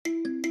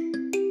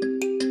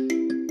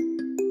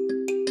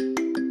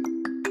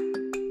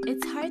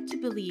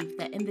believe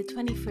that in the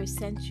 21st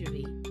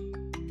century,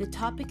 the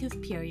topic of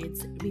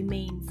periods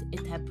remains a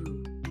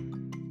taboo.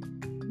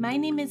 My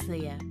name is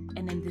Leah,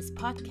 and in this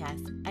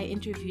podcast, I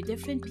interview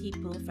different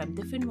people from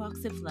different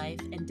walks of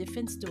life and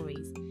different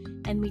stories,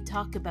 and we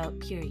talk about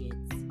periods.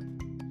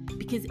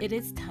 Because it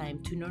is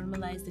time to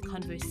normalize the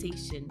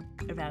conversation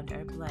around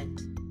our blood.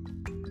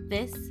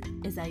 This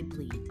is I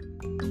Bleed.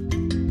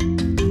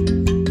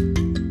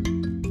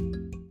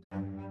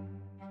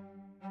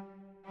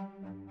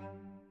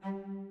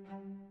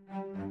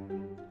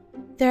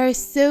 There are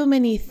so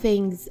many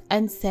things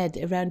unsaid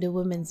around a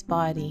woman's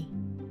body.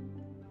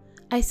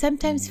 I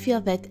sometimes feel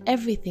that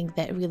everything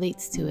that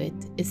relates to it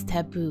is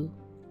taboo.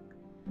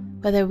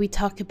 Whether we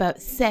talk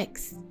about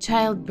sex,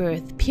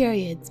 childbirth,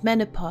 periods,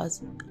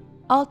 menopause,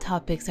 all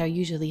topics are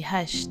usually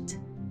hushed.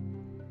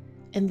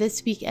 In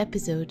this week's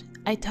episode,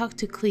 I talked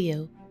to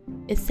Cleo,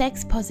 a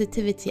sex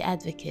positivity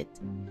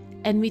advocate,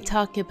 and we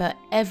talk about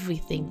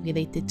everything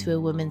related to a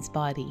woman's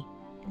body.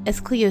 As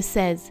Cleo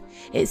says,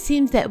 it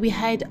seems that we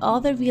hide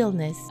all the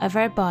realness of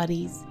our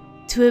bodies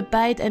to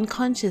abide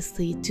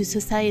unconsciously to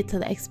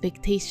societal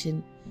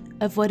expectation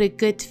of what a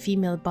good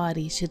female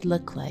body should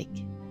look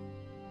like.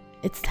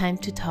 It's time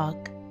to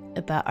talk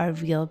about our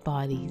real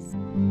bodies.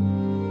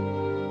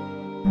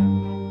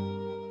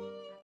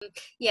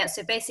 Yeah,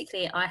 so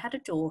basically I had a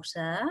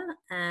daughter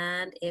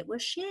and it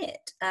was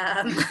shit.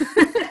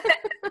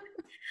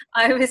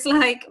 I was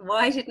like,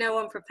 why did no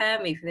one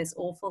prepare me for this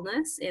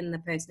awfulness in the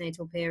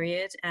postnatal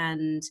period?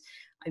 And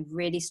I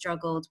really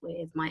struggled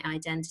with my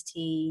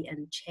identity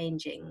and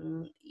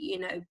changing,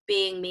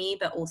 being me,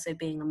 but also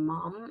being a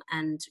mum.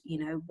 And,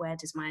 where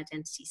does my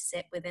identity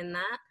sit within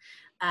that?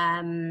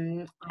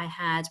 I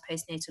had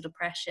postnatal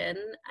depression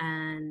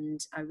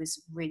and I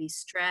was really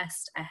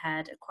stressed. I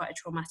had quite a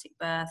traumatic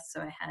birth,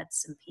 so I had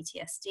some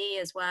PTSD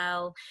as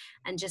well.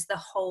 And just the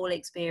whole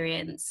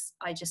experience,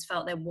 I just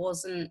felt there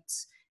wasn't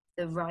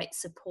the right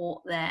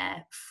support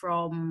there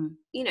from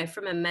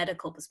a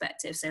medical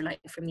perspective. So like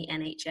from the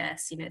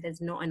NHS, there's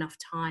not enough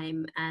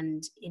time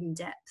and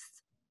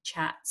in-depth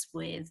chats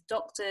with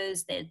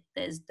doctors.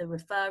 There's the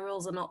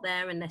referrals are not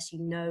there unless you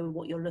know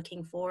what you're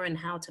looking for and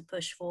how to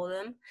push for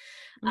them.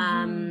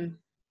 And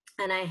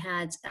I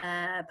had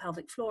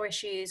pelvic floor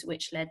issues,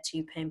 which led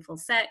to painful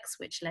sex,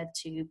 which led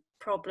to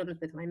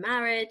problems with my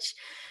marriage.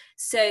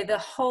 So the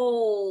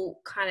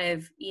whole kind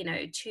of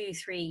 2-3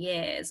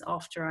 years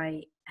after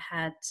I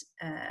had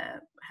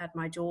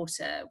my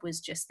daughter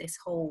was just this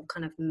whole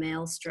kind of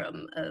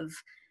maelstrom of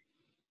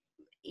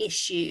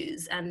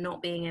issues and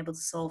not being able to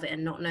solve it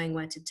and not knowing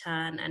where to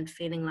turn and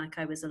feeling like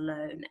I was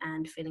alone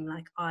and feeling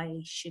like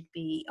I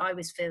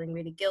was feeling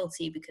really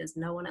guilty because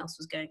no one else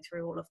was going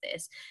through all of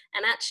this.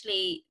 And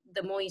actually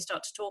the more you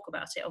start to talk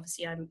about it,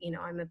 obviously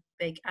I'm a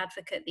big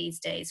advocate these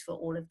days for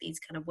all of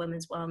these kind of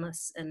women's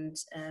wellness and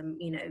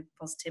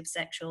positive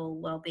sexual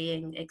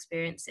well-being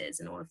experiences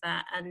and all of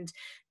that, and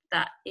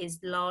that is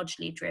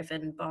largely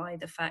driven by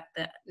the fact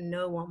that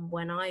no one,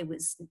 when I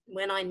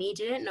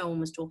needed it, no one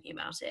was talking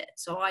about it.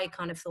 So I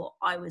kind of thought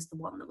I was the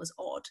one that was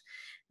odd,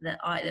 that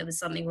there was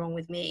something wrong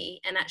with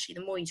me. And actually,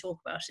 the more you talk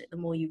about it, the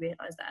more you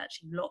realize that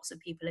actually lots of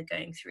people are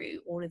going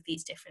through all of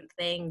these different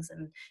things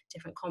and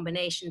different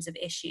combinations of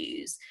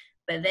issues,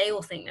 but they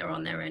all think they're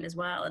on their own as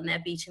well, and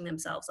they're beating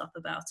themselves up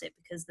about it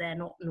because they're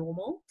not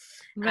normal.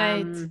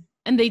 Right.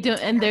 And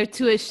they're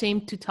too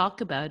ashamed to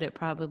talk about it,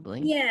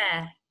 probably.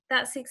 Yeah.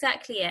 That's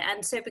exactly it.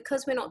 And so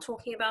because we're not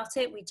talking about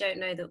it, we don't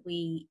know that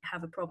we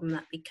have a problem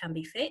that can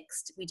be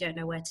fixed. We don't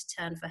know where to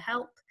turn for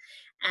help.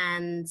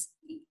 And,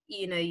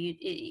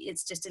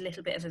 it's just a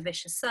little bit of a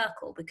vicious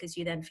circle because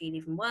you then feel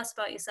even worse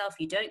about yourself.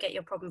 You don't get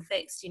your problem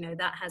fixed.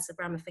 That has the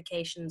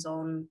ramifications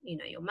on,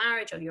 your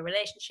marriage or your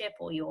relationship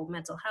or your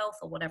mental health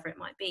or whatever it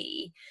might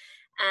be.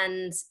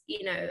 And,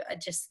 I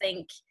just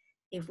think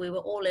if we were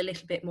all a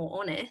little bit more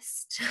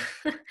honest,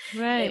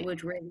 right, it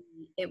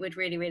would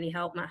really, really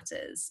help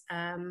matters.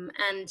 And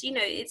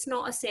it's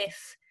not as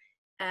if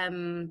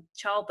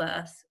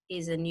childbirth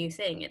is a new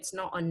thing. It's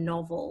not a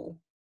novel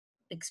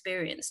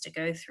experience to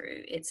go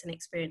through. It's an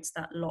experience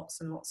that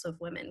lots and lots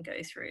of women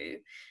go through.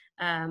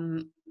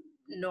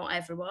 Not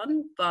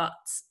everyone, but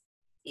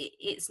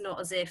it's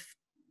not as if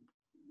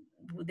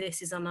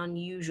this is an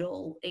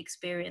unusual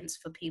experience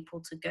for people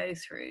to go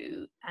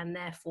through, and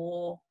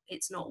therefore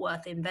it's not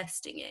worth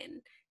investing in.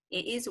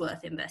 It is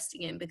worth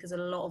investing in because a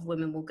lot of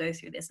women will go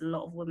through this. A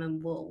lot of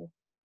women will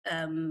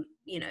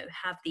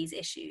have these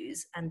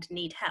issues and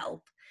need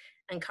help,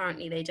 and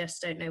currently they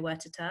just don't know where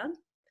to turn.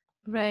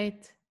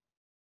 Right.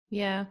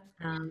 Yeah.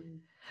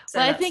 So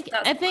well, I think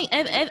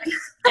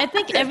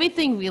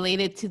everything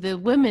related to the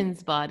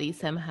women's body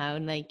somehow,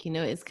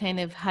 is kind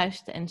of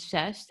hushed and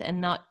shushed and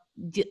not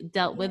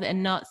dealt with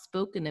and not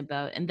spoken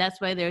about. And that's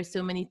why there are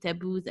so many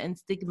taboos and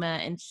stigma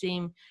and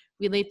shame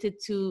related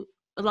to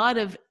a lot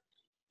of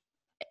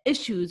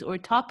issues or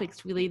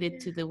topics related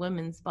to the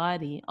women's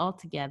body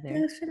altogether.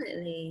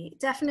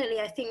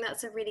 Definitely. I think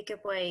that's a really good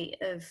way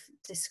of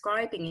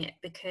describing it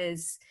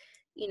because,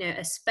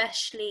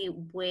 especially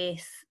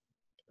with,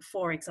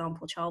 for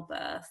example,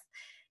 childbirth,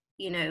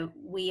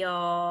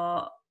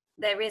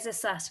 there is a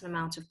certain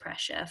amount of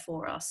pressure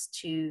for us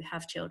to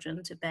have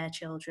children, to bear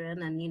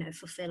children, and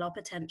fulfill our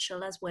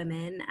potential as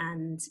women.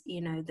 And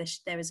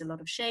there is a lot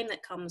of shame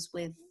that comes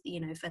with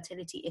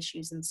fertility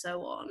issues and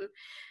so on.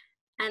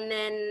 And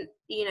then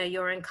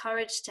you're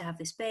encouraged to have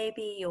this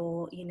baby,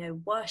 you're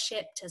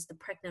worshipped as the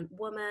pregnant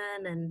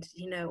woman, and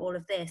all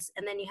of this.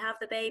 And then you have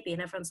the baby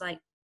and everyone's like,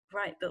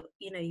 right, but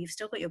you've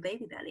still got your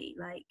baby belly,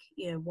 like,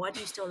 why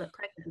do you still look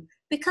pregnant?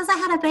 Because I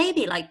had a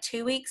baby like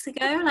 2 weeks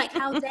ago. Like,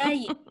 how dare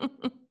you?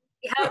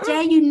 How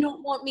dare you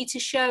not want me to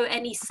show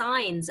any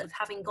signs of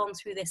having gone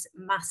through this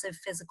massive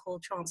physical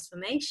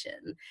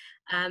transformation?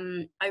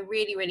 I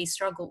really, really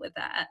struggle with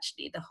that,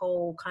 actually. The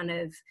whole kind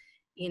of,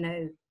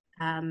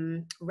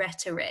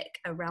 rhetoric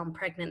around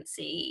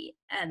pregnancy,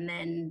 and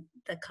then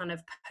the kind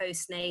of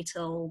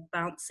postnatal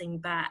bouncing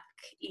back,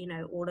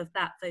 all of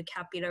that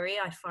vocabulary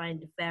I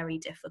find very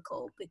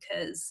difficult,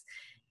 because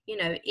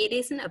it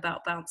isn't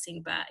about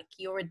bouncing back.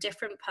 You're a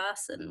different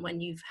person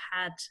when you've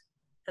had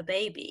a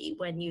baby,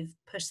 when you've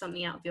pushed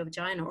something out of your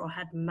vagina or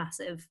had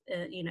massive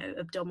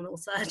abdominal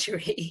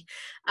surgery.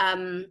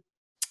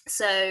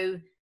 So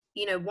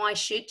why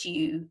should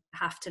you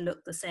have to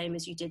look the same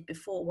as you did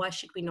before? Why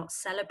should we not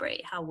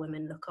celebrate how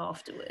women look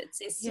afterwards?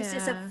 It's just,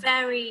 it's a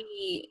very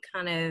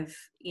kind of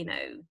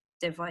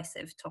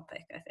divisive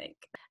topic, I think.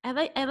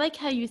 I like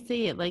how you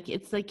say it. Like,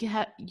 it's like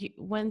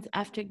once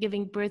after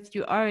giving birth,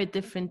 you are a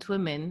different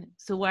woman.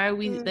 So why are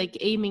we like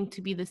aiming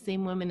to be the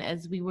same woman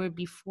as we were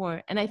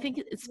before? And I think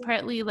it's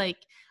partly like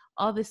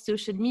all the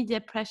social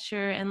media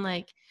pressure, and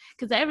like,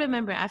 because I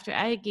remember after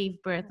I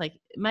gave birth, like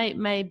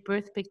my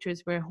birth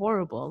pictures were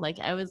horrible. Like,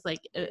 I was like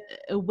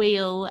a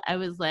whale. I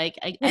was like,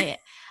 I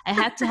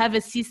had to have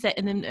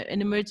an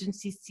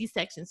emergency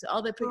C-section. So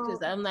all the pictures,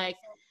 I'm like,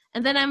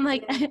 and then I'm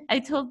like, I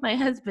told my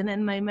husband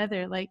and my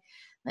mother, like,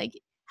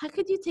 how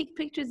could you take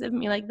pictures of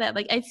me like that?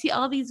 Like, I see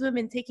all these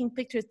women taking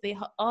pictures. They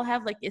all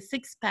have like a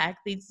 6-pack.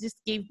 They just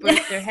gave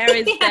birth. Their hair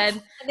is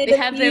done. They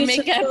have their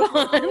makeup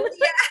on.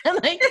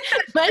 And like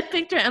my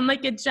picture, I'm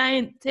like a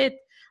giant tit.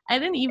 I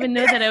didn't even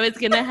know that I was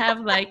gonna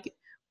have like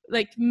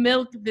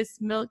milk,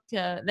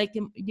 like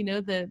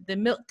the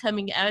milk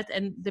coming out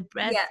and the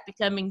breast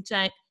becoming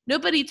giant.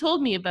 Nobody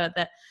told me about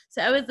that.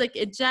 So I was like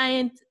a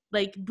giant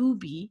like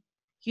boobie,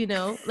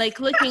 like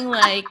looking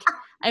like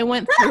I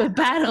went through a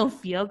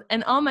battlefield,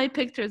 and all my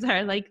pictures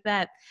are like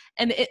that.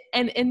 And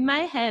in my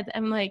head,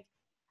 I'm like,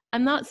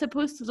 I'm not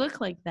supposed to look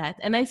like that.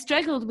 And I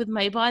struggled with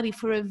my body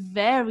for a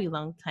very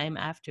long time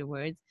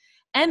afterwards,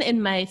 and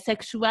in my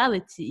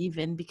sexuality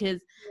even,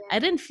 because I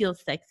didn't feel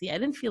sexy. I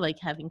didn't feel like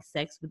having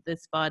sex with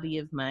this body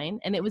of mine.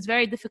 And it was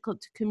very difficult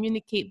to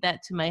communicate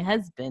that to my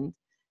husband,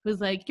 who was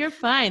like, you're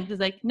fine. He was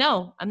like,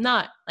 no, I'm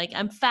not. Like,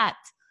 I'm fat.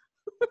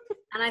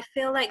 And I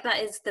feel like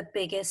that is the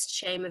biggest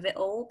shame of it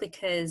all,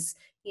 because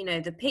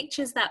the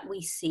pictures that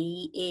we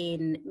see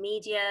in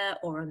media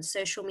or on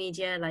social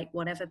media, like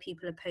whatever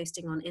people are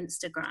posting on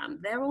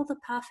Instagram, they're all the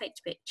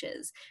perfect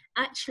pictures.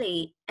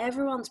 Actually,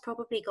 everyone's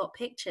probably got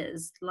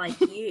pictures like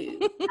you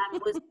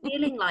and was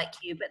feeling like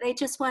you, but they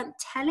just weren't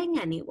telling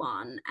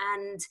anyone.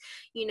 And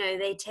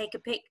they take a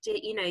picture,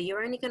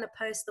 you're only going to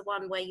post the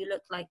one where you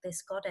look like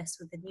this goddess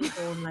with a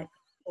newborn like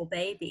or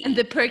baby and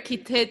the perky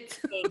tit.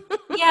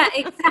 Yeah,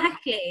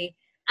 exactly.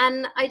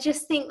 And I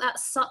just think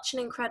that's such an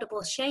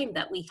incredible shame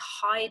that we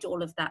hide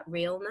all of that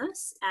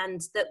realness,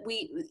 and that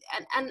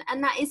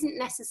and that isn't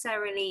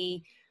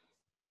necessarily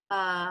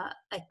a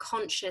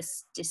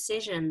conscious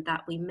decision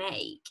that we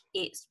make.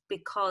 It's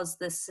because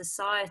the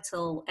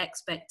societal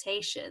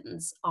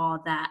expectations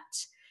are that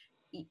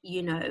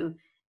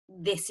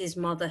this is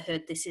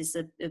motherhood, this is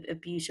a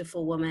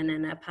beautiful woman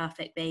and a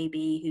perfect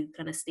baby who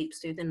kind of sleeps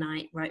through the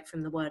night right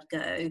from the word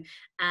go.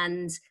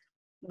 And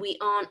we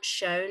aren't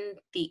shown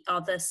the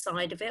other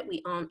side of it.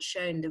 We aren't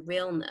shown the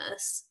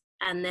realness.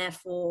 And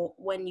therefore,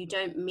 when you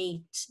don't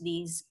meet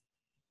these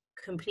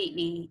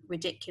completely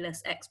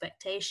ridiculous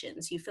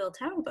expectations, you feel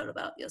terrible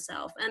about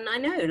yourself. And I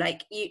know,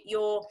 like,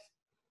 your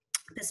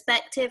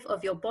perspective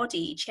of your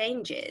body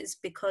changes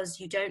because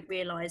you don't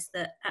realize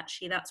that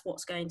actually that's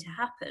what's going to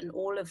happen.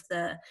 All of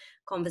the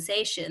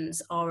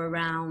conversations are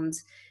around,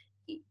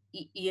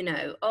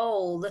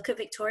 oh, look at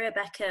Victoria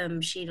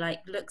Beckham, she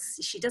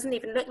doesn't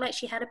even look like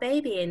she had a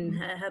baby, and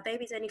her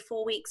baby's only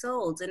 4 weeks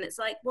old. And it's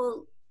like,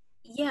 well,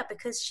 yeah,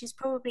 because she's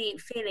probably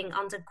feeling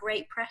under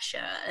great pressure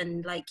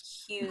and like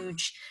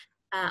huge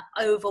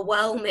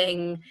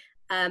overwhelming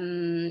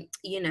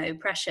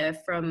pressure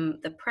from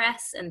the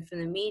press and from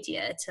the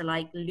media to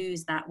like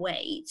lose that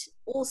weight.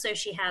 Also,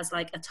 she has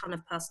like a ton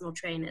of personal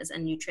trainers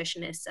and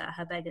nutritionists at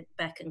her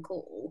beck and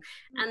call.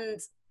 And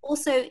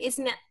also,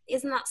 isn't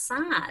that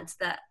sad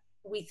that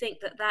we think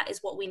that that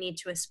is what we need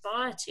to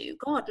aspire to?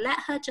 God, let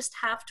her just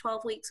have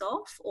 12 weeks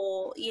off,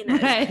 or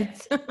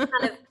right.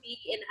 kind of be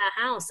in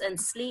her house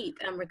and sleep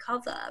and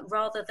recover,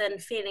 rather than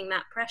feeling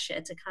that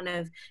pressure to kind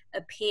of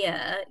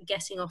appear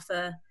getting off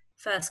a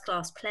first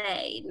class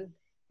plane,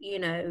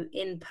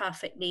 in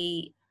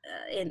perfectly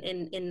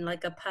in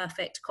like a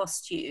perfect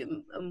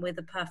costume and with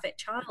a perfect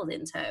child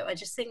in tow. I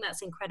just think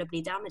that's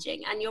incredibly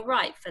damaging. And you're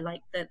right for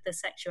like the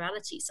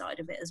sexuality side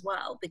of it as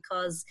well,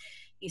 because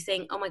you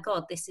think, oh my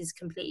god, this is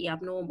completely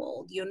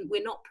abnormal.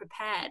 We're not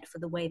prepared for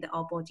the way that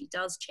our body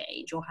does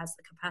change or has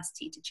the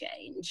capacity to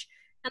change.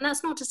 And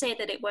that's not to say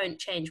that it won't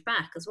change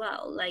back as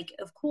well. Like,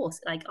 of course,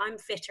 like I'm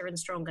fitter and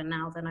stronger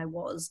now than I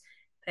was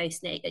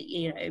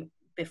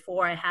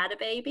before I had a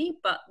baby,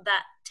 but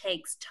that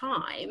takes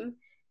time.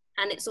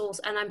 And it's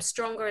also, and I'm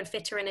stronger and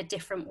fitter in a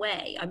different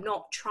way. I'm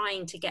not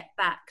trying to get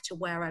back to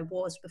where I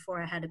was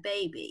before I had a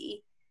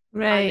baby.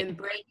 I'm Right.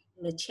 embracing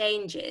the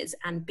changes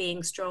and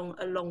being strong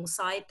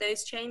alongside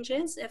those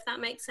changes, if that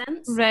makes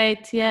sense.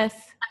 Right. Yes.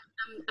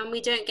 And we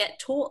don't get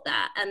taught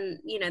that, and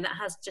that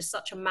has just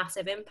such a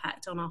massive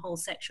impact on our whole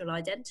sexual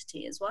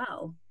identity as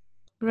well.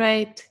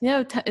 Right.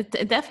 No,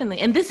 definitely.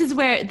 And this is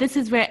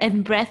where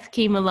and breath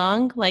came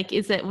along. Like,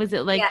 was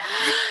it like, Yeah.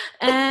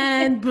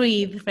 and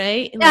breathe,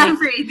 right? Yeah, Like,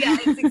 breathe. Yeah,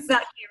 it's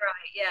exactly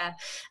right.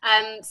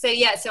 Yeah.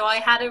 So I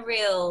had a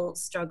real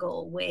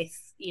struggle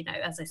with,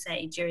 as I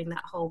say, during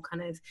that whole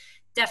kind of,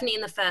 definitely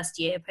in the first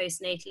year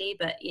postnatally,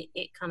 but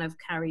it kind of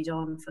carried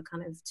on for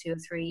kind of 2 or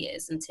 3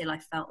 years until I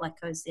felt like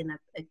I was in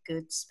a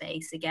good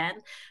space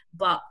again.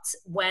 But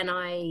when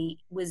I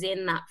was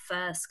in that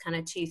first kind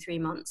of 2, 3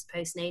 months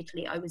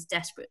postnatally, I was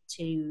desperate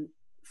to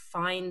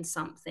find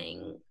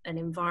something, an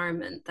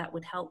environment that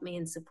would help me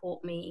and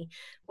support me,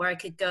 where I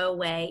could go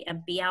away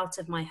and be out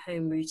of my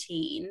home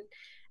routine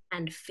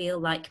and feel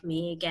like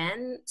me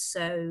again.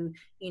 So,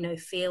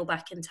 feel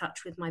back in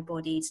touch with my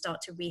body,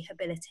 start to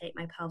rehabilitate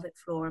my pelvic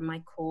floor and my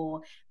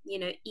core,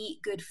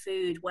 eat good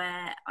food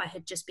where I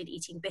had just been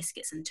eating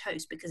biscuits and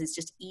toast because it's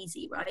just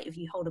easy, right? If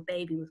you hold a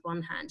baby with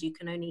one hand, you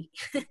can only,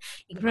 you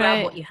can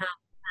grab what right. you have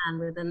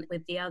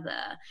with the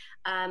other,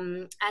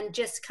 and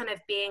just kind of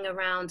being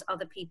around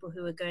other people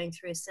who are going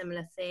through a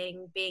similar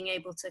thing, being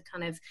able to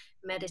kind of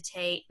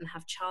meditate and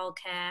have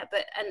childcare,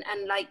 but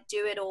and like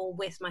do it all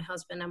with my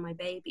husband and my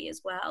baby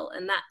as well.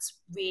 And that's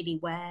really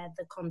where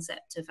the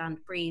concept of And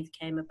Breathe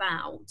came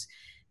about,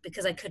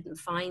 because I couldn't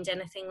find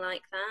anything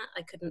like that.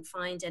 I couldn't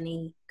find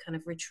any kind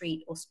of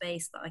retreat or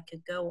space that I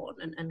could go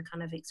on and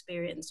kind of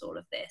experience all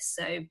of this.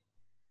 So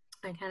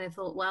I kind of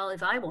thought, well,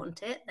 if I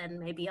want it, then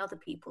maybe other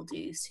people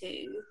do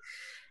too.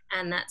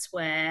 And that's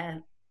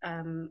where,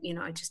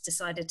 I just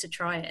decided to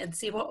try it and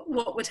see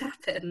what would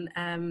happen.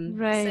 So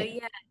Right.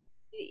 yeah,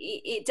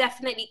 it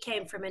definitely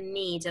came from a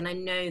need. And I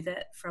know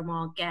that from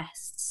our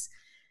guests,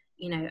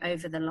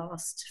 over the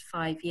last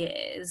 5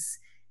 years,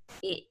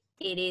 it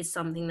is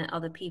something that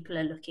other people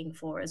are looking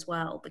for as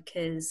well,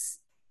 because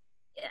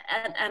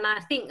and I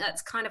think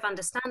that's kind of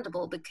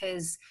understandable,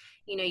 because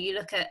you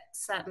look at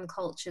certain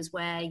cultures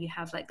where you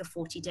have like the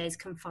 40 days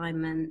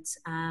confinement,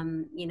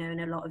 in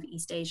a lot of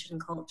East Asian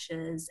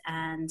cultures,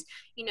 and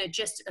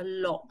just a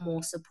lot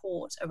more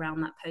support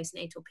around that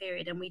postnatal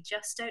period, and we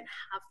just don't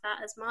have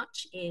that as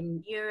much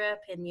in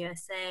Europe, in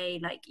USA,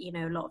 like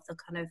a lot of the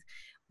kind of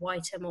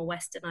whiter, more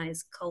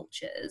westernized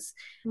cultures.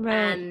 Right.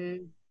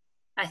 And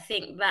I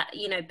think that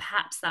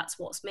perhaps that's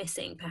what's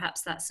missing.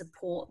 Perhaps that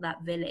support,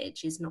 that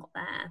village is not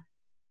there.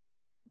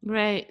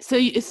 Right. So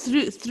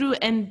through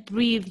And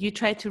Breathe, you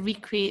try to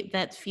recreate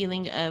that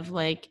feeling of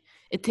like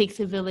it takes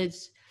a village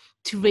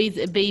to raise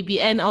a baby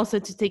and also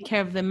to take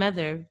care of the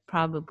mother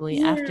probably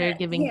after Yeah,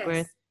 giving birth.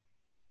 yes,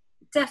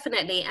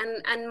 definitely.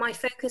 And my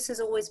focus has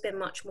always been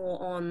much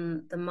more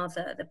on the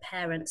mother, the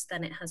parents,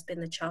 than it has been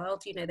the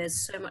child.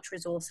 There's so much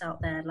resource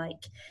out there,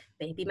 like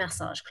baby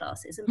massage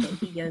classes and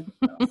baby yoga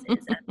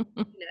classes, and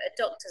a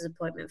doctor's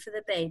appointment for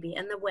the baby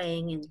and the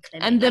weighing in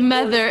clinic, And the like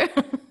all of. mother.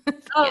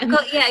 Oh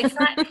god, yeah,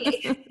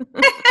 exactly.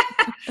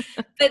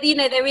 But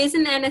there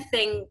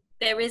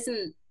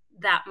isn't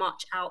that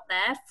much out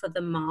there for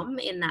the mum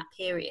in that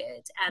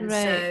period. And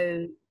Right.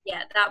 so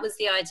yeah, that was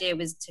the idea,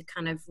 was to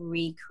kind of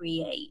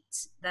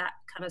recreate that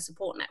kind of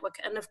support network.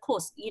 And of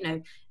course,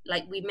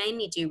 like we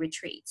mainly do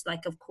retreats.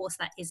 Like, of course,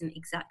 that isn't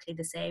exactly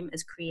the same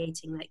as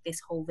creating like this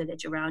whole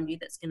village around you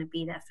that's going to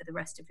be there for the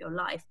rest of your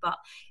life. But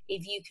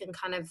if you can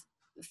kind of,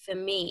 for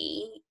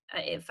me,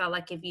 it felt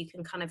like if you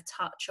can kind of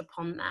touch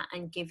upon that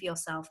and give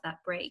yourself that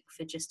break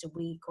for just a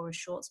week or a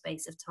short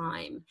space of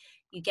time,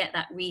 you get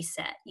that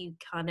reset. You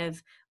kind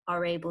of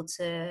are able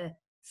to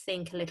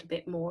think a little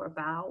bit more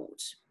about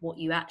what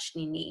you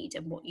actually need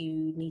and what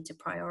you need to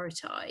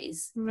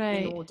prioritize in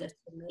Right. order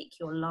to make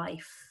your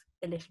life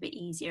a little bit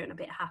easier and a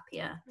bit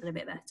happier and a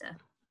bit better.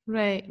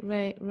 Right.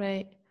 Right.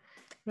 Right.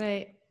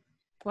 Right.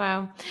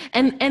 Wow.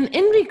 And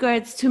in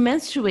regards to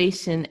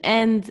menstruation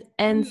and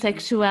Mm.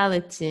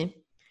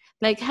 sexuality,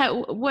 like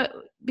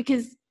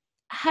because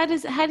how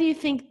do you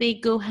think they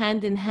go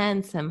hand in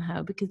hand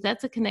somehow? Because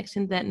that's a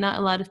connection that not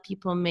a lot of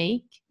people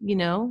make,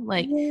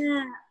 like,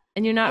 Yeah,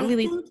 and you're not I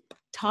really think.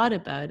 taught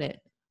about it.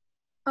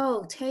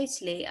 Oh,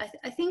 totally.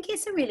 I think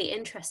it's a really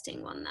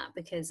interesting one, that,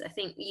 because I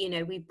think,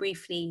 we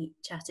briefly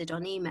chatted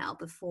on email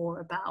before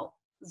about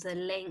the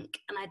link.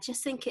 And I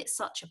just think it's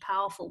such a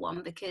powerful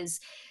one, because,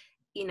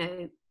 you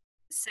know,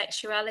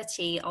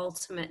 sexuality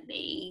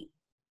ultimately,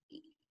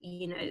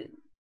 you know,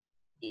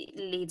 it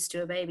leads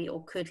to a baby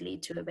or could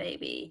lead to a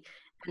baby.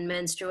 And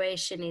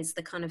menstruation is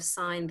the kind of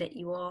sign that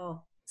you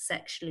are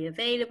sexually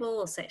available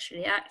or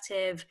sexually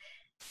active.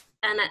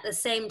 And at the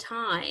same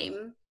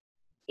time,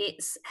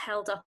 it's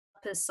held up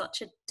as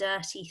such a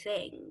dirty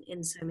thing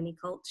in so many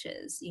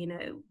cultures. You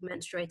know,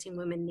 menstruating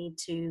women need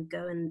to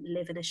go and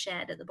live in a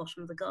shed at the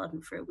bottom of the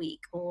garden for a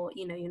week, or,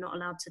 you know, you're not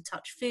allowed to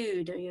touch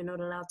food, or you're not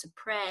allowed to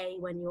pray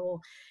when you're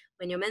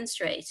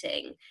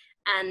menstruating.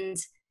 And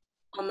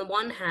on the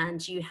one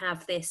hand, you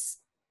have this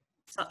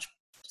such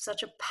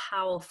such a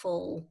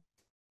powerful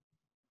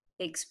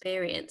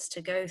experience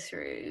to go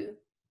through,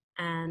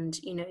 and,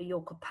 you know,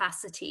 your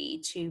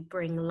capacity to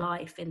bring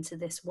life into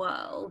this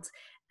world,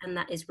 and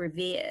that is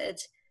revered.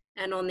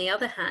 And on the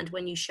other hand,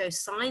 when you show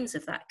signs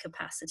of that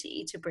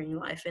capacity to bring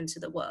life into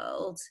the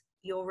world,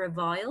 you're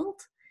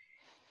reviled.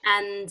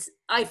 And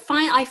I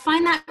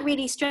find that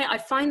really strange. I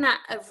find that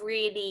a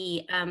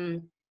really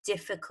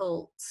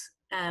difficult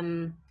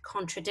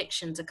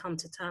contradiction to come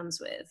to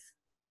terms with.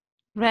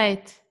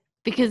 Right.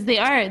 Because they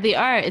are.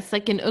 It's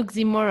like an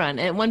oxymoron.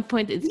 At one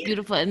point it's Yeah,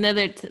 beautiful,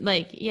 another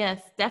like, yes,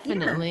 yeah.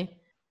 definitely.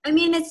 I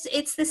mean,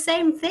 it's the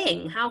same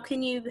thing. How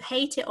can you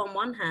hate it on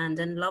one hand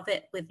and love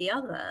it with the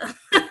other?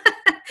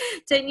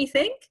 Don't you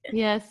think?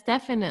 Yes,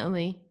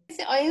 definitely.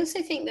 I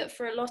also think that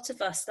for a lot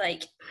of us,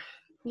 like,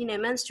 you know,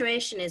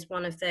 menstruation is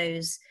one of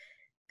those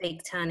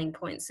big turning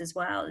points as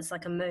well. It's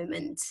like a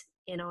moment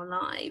in our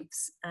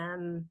lives.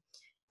 And,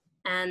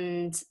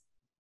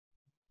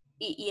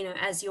 you know,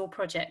 as your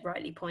project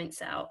rightly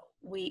points out,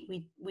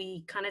 we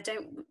kind of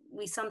don't,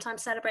 we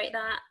sometimes celebrate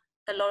that.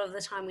 A lot of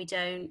the time we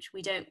don't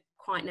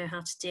quite know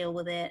how to deal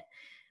with it.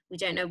 We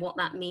don't know what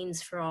that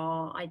means for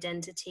our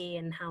identity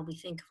and how we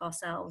think of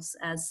ourselves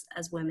as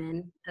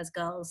women, as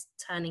girls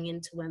turning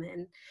into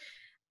women.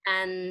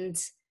 And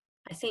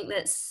I think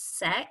that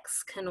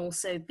sex can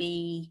also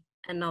be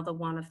another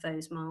one of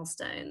those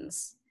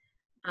milestones,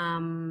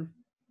 um,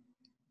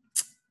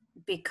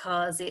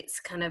 because it's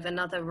kind of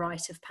another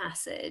rite of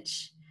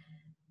passage.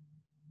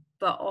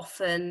 But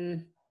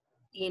often,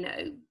 you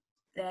know,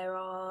 there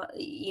are,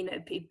 you know,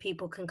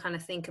 people can kind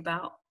of think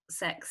about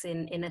sex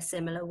in a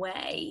similar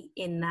way,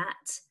 in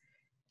that,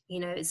 you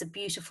know, it's a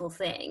beautiful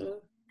thing,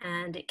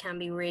 and it can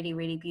be really,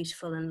 really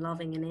beautiful and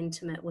loving and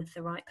intimate with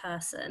the right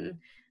person.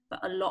 But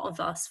a lot of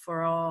us,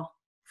 for our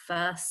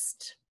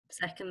first,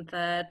 second,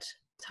 third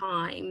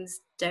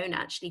times, don't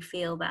actually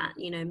feel that.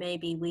 You know,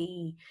 maybe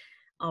we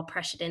are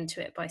pressured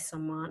into it by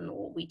someone,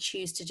 or we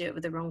choose to do it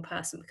with the wrong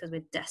person because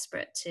we're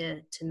desperate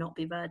to not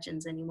be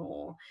virgins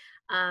anymore.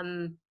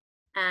 Um,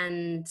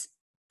 and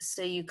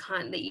so you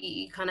kind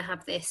of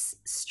have this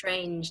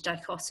strange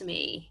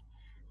dichotomy,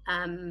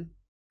 um,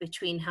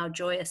 between how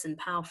joyous and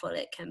powerful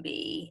it can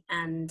be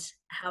and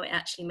how it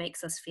actually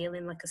makes us feel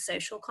in like a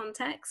social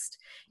context.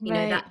 You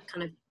know, Right. that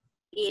kind of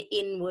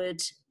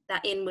inward,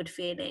 that inward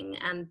feeling,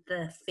 and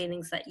the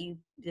feelings that you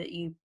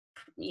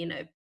you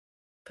know,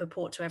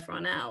 purport to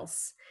everyone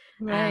else,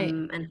 Right.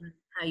 and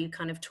how you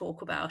kind of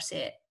talk about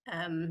it,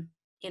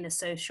 in a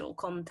social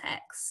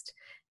context,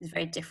 is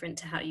very different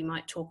to how you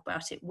might talk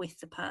about it with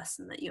the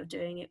person that you're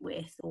doing it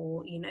with,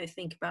 or, you know,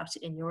 think about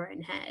it in your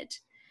own head. I think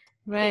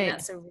Right.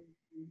 that's a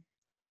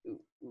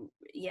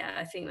yeah,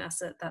 I think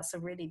that's a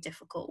really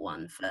difficult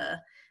one for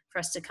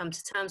us to come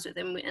to terms with.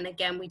 And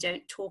again, we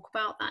don't talk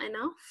about that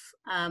enough.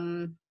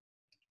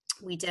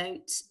 We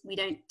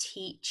don't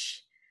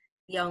teach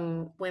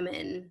young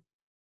women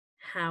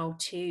how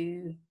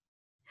to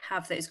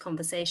have those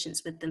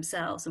conversations with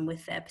themselves and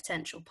with their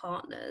potential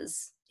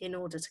partners, in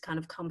order to kind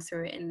of come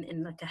through it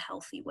in like a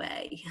healthy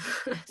way.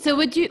 So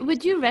would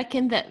you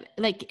reckon that,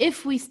 like,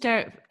 if we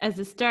start as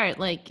a start,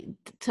 like,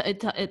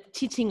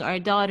 teaching our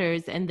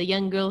daughters and the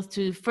young girls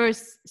to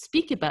first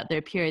speak about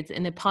their periods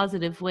in a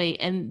positive way,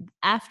 and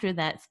after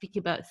that speak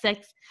about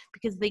sex,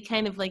 because they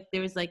kind of like,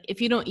 there was like, if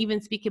you don't even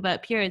speak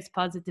about periods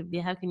positively,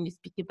 how can you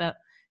speak about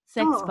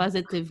sex Oh,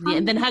 positively,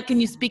 and then how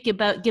can you 100%. speak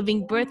about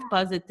giving birth Yeah.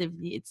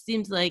 positively? It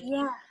seems like,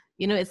 Yeah.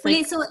 it's Well,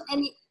 like, it's all,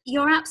 and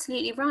you're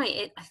absolutely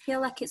right. I feel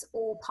like it's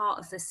all part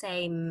of the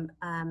same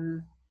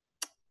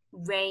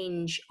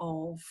range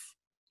of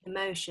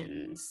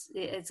emotions.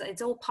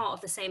 It's all part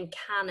of the same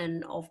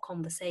canon of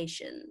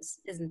conversations,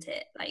 isn't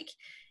it? Like,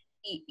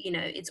 you know,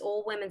 it's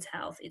all women's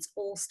health. It's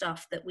all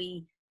stuff that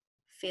we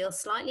feel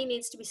slightly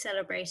needs to be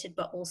celebrated,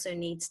 but also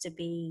needs to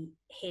be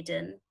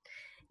hidden,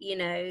 you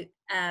know.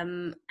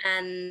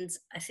 And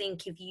I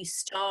think if you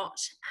start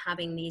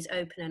having these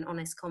open and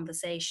honest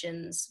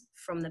conversations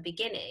from the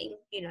beginning,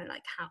 you know,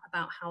 like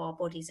about how our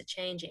bodies are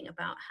changing,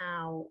 about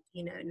how,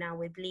 you know, now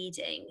we're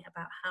bleeding,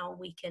 about how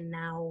we can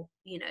now,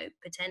 you know,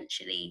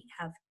 potentially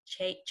have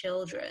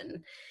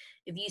children.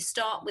 If you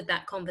start with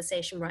that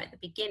conversation right at the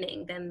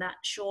beginning, then that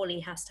surely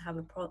has to have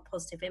a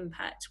positive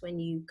impact when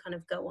you kind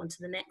of go on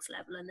to the next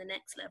level and the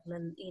next level,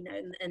 and, you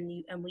know,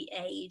 and we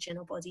age and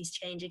our bodies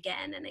change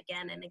again and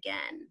again and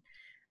again.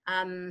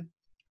 um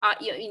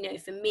you know,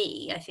 for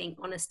me, I think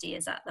honesty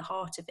is at the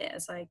heart of it,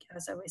 as I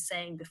was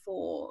saying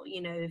before.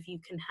 You know, if you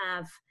can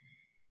have,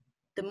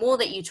 the more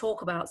that you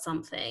talk about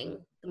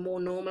something, the more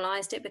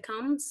normalized it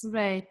becomes.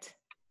 right.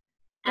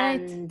 Right.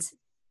 And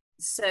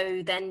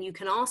so then you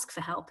can ask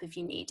for help if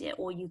you need it,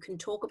 or you can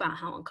talk about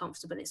how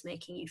uncomfortable it's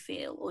making you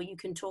feel, or you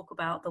can talk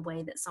about the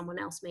way that someone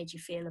else made you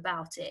feel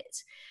about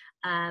it.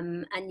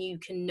 And you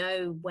can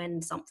know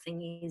when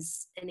something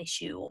is an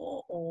issue,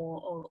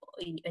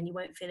 and you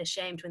won't feel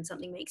ashamed when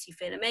something makes you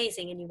feel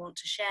amazing and you want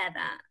to share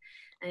that.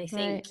 And I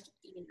think,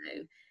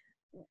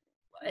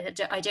 Right.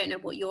 I don't know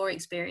what your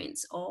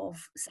experience of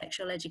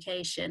sexual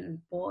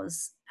education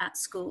was at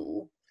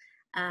school,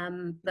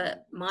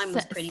 but mine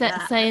was pretty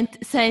bad.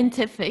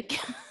 Scientific.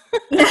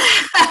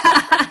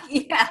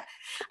 Yeah.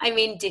 I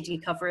mean, did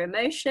you cover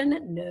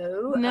emotion?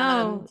 No.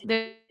 No,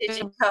 Did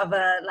you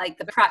cover like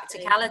the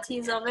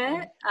practicalities of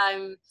it?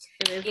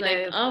 it was You like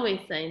know,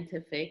 always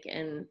scientific,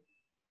 and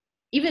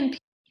even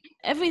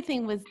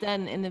everything was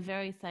done in a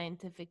very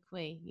scientific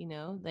way,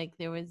 like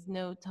there was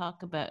no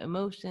talk about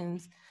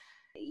emotions.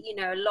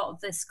 a lot of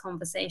this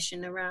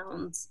conversation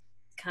around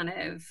kind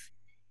of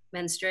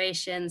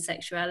menstruation,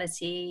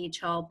 sexuality,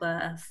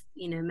 childbirth,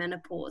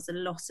 menopause, a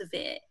lot of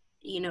it,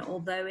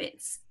 although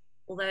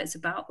it's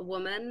about the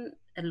woman,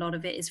 a lot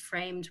of it is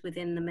framed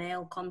within the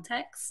male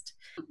context,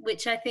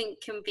 which I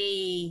think can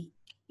be,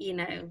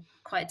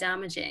 quite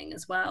damaging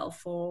as well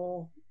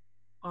for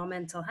our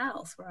mental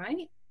health,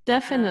 right?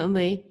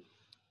 Definitely.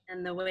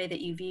 And the way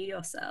that you view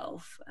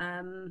yourself.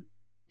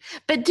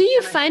 But do you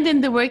And I find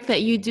in the work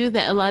that you do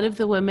that a lot of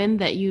the women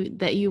that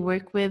you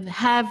work with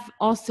have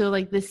also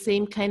like the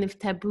same kind of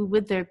taboo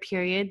with their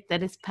period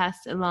that is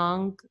passed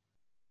along?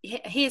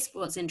 Here's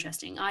what's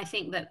interesting. I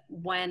think that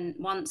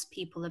once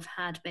people have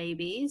had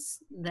babies,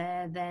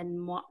 they're then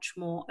much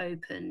more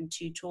open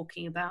to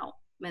talking about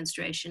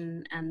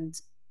menstruation and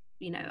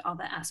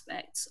other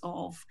aspects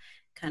of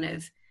kind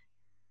of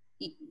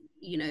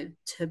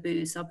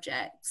taboo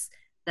subjects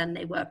than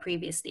they were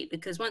previously,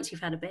 because once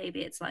you've had a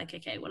baby, it's like,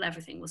 okay, well,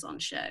 everything was on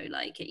show,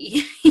 like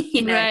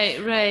Right,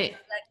 right.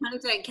 I kind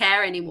of don't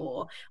care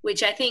anymore,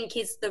 which I think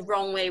is the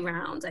wrong way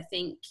round. I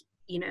think,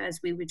 as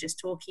we were just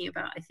talking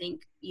about, I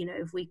think,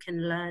 if we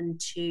can learn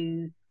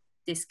to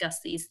discuss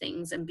these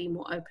things and be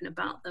more open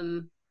about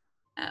them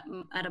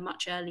at a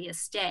much earlier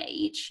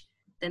stage,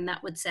 then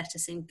that would set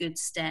us in good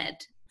stead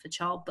for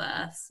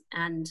childbirth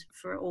and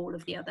for all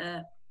of the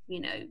other,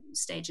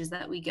 stages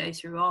that we go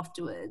through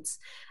afterwards.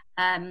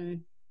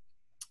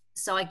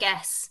 So I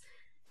guess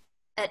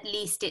at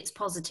least it's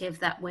positive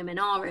that women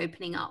are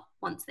opening up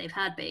once they've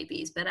had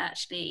babies, but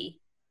actually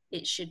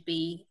it should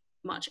be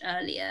much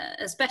earlier,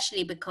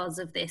 especially because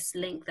of this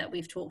link that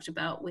we've talked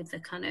about with the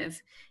kind of,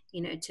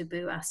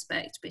 taboo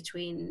aspect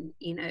between,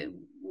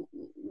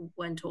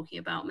 when talking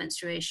about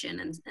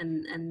menstruation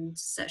and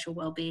sexual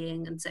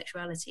well-being and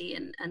sexuality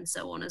and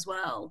so on as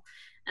well.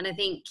 And I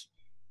think,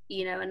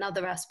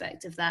 another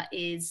aspect of that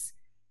is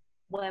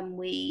when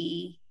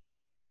we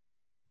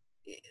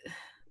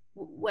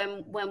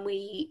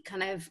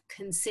kind of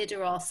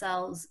consider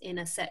ourselves in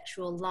a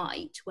sexual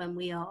light when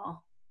we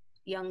are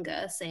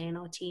younger, say in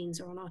our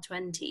teens or in our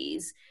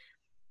 20s,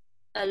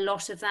 a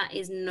lot of that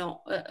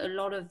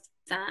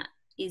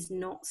is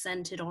not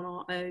centered on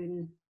our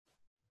own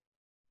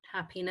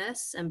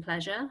happiness and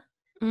pleasure.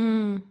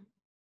 Mm.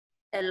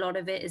 A lot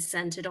of it is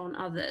centered on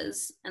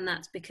others, and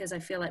that's because I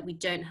feel like we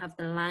don't have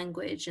the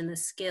language and the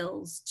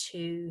skills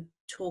to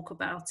talk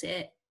about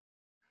it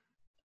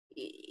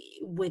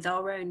with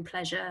our own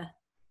pleasure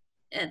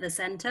at the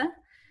center.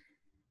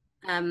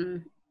 A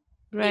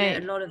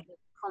Right. lot of the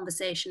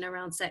conversation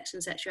around sex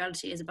and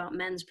sexuality is about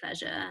men's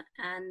pleasure,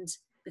 and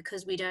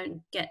because we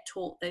don't get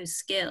taught those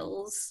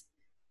skills,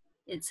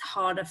 it's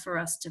harder for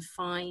us to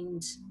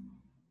find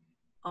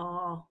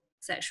our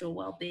sexual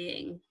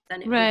well-being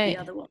than it would be Right.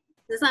 otherwise.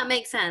 Does that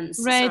make sense?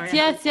 Right. Sorry, I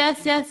Yes, haven't.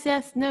 yes, yes,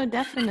 yes. No,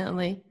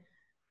 definitely.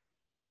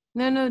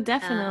 No, Uh,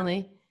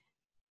 definitely.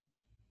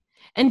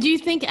 And do you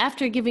think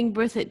after giving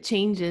birth it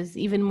changes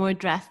even more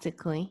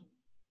drastically?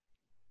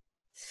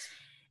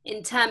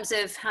 in terms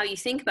of how you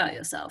think about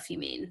yourself, you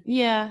mean?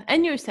 Yeah,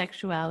 and your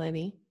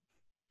sexuality.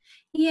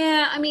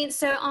 Yeah, I mean,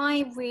 so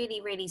I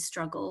really, really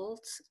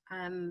struggled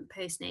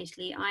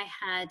postnatally. I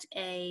had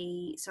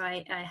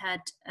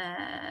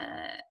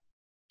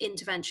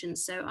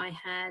interventions. So I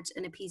had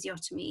an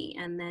episiotomy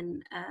and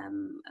then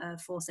a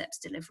forceps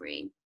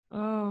delivery.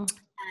 Oh.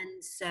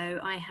 And so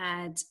I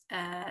had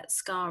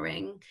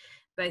scarring,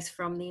 both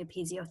from the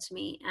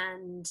episiotomy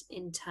and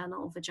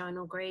internal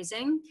vaginal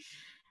grazing.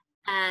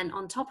 And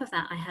on top of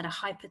that, I had a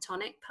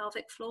hypertonic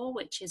pelvic floor,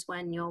 which is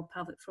when your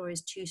pelvic floor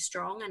is too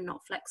strong and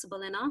not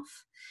flexible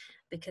enough,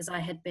 because I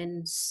had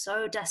been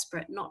so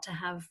desperate not to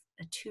have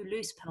a too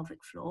loose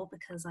pelvic floor,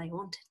 because I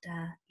wanted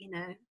to,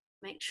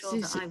 make sure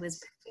that I was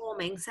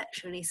performing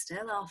sexually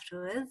still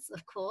afterwards,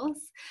 of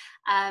course.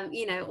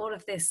 All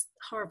of this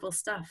horrible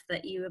stuff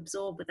that you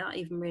absorb without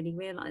even really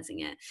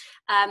realizing it.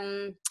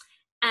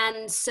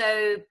 And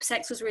so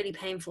sex was really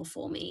painful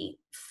for me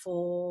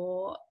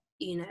for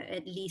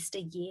at least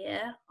a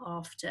year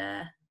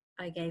after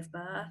I gave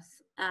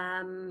birth.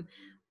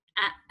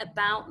 At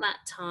about that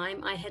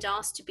time, I had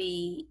asked to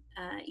be,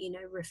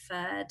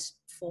 referred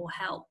for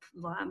help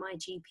via my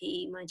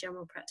GP, my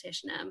general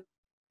practitioner.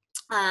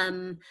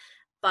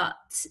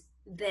 but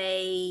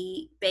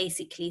they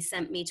basically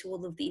sent me to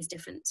all of these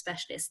different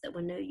specialists that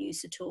were no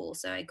use at all.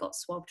 So I got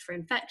swabbed for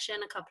infection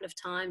a couple of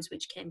times,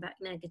 which came back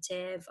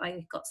negative.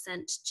 I got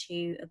sent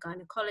to a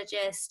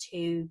gynecologist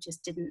who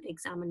just didn't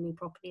examine me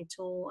properly at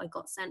all. I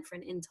got sent for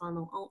an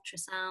internal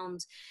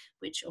ultrasound,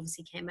 which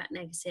obviously came back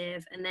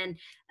negative. And then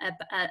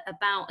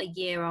about a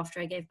year after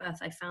I gave birth,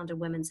 I found a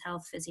women's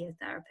health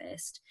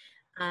physiotherapist,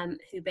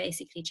 who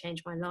basically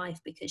changed my life,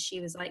 because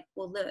she was like,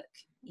 well, look,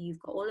 you've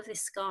got all of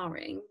this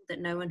scarring that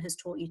no one has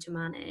taught you to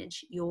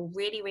manage. You're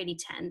really, really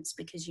tense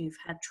because you've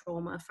had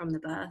trauma from the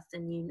birth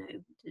and, you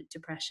know,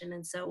 depression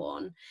and so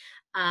on.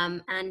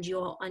 And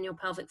your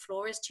pelvic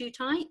floor is too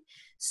tight.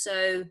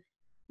 So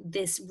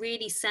this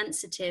really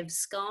sensitive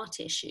scar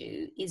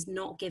tissue is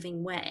not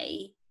giving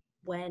way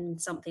when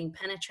something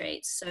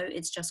penetrates, so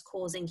it's just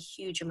causing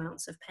huge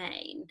amounts of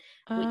pain,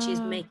 which is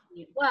making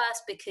it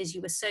worse because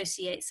you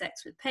associate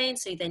sex with pain,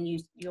 so then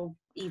you're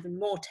even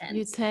more tense.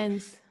 You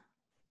tense.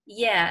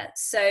 Yeah,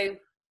 so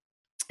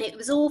it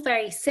was all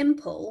very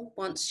simple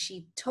once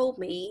she told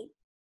me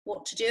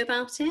what to do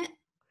about it,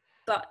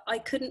 but I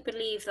couldn't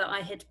believe that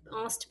I had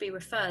asked to be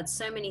referred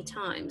so many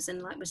times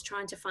and like was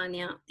trying to find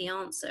the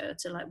answer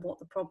to like what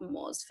the problem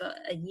was for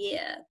a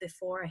year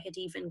before I had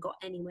even got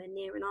anywhere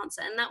near an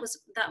answer. And that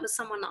was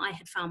someone that I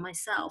had found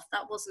myself.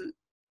 That wasn't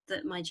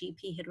that my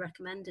GP had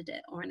recommended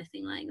it or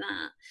anything like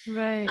that.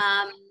 Right.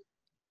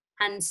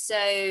 And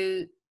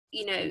so,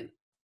 you know,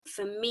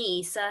 for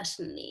me,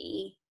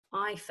 certainly,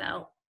 I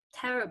felt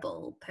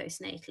terrible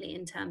postnatally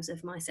in terms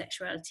of my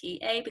sexuality,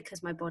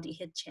 because my body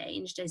had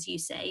changed, as you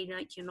say,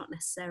 like you're not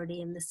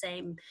necessarily in the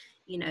same,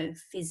 you know,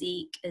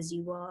 physique as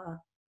you were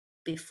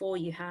before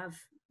you have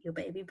your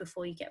baby,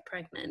 before you get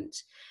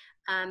pregnant.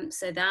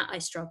 So that I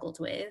struggled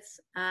with.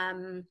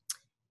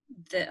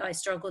 That I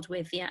struggled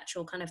with the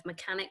actual kind of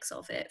mechanics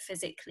of it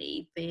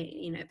physically,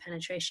 you know,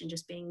 penetration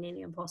just being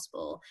nearly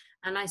impossible.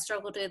 And I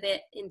struggled with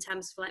it in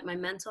terms of like my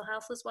mental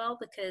health as well,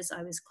 because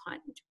I was quite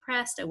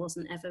depressed. I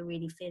wasn't ever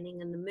really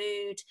feeling in the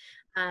mood.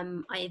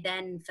 I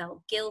then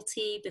felt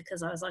guilty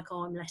because I was like,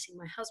 oh, I'm letting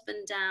my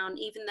husband down,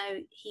 even though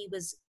he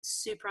was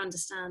super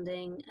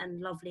understanding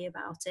and lovely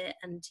about it.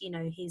 And, you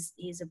know, he's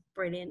a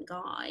brilliant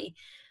guy.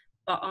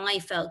 But I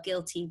felt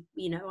guilty,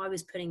 you know, I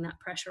was putting that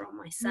pressure on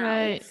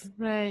myself.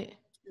 Right.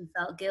 And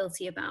felt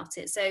guilty about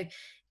it. So,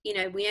 you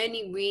know, we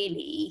only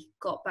really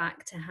got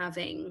back to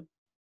having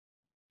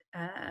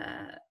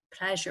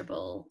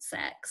pleasurable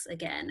sex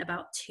again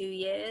about 2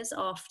 years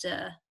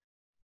after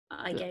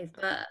I gave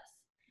birth.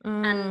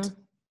 And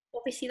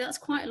obviously that's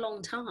quite a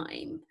long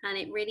time, and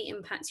it really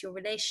impacts your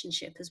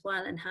relationship as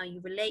well and how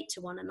you relate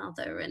to one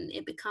another. And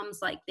it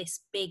becomes like this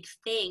big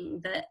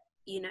thing that,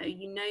 you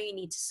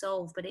need to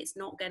solve, but it's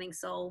not getting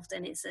solved.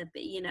 And it's a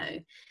bit, you know,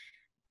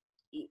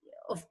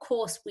 of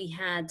course we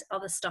had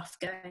other stuff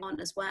going on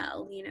as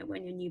well. You know,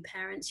 when you're new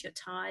parents, you're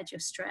tired, you're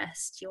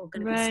stressed, you're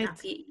going to be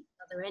snappy at each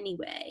other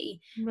anyway.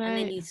 And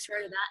then you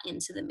throw that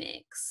into the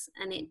mix,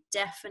 and it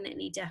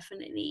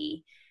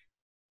definitely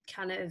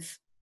kind of,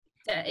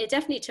 it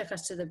definitely took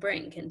us to the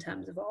brink in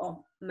terms of our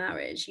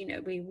marriage. You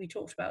know, we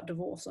talked about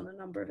divorce on a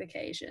number of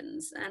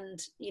occasions,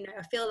 and, you know,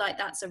 I feel like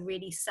that's a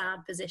really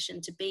sad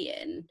position to be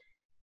in,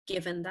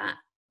 given that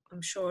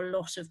I'm sure a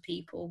lot of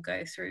people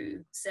go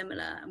through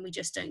similar, and we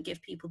just don't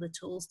give people the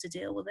tools to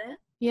deal with it.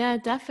 Yeah,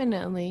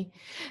 definitely.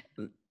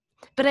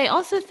 But I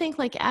also think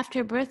like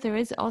after birth, there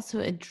is also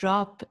a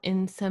drop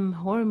in some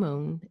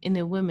hormone in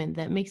a woman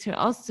that makes her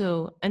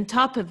also, on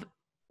top of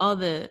all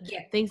the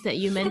things that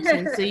you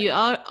mentioned. So you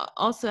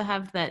also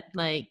have that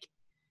like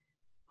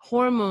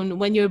hormone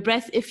when you're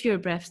if you're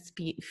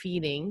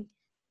breastfeeding,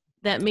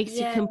 that makes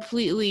you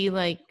completely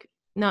like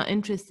not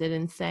interested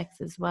in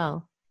sex as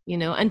well, you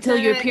know, until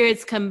your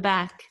periods come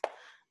back.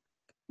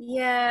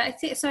 Yeah,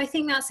 I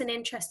think that's an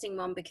interesting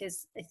one,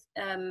 because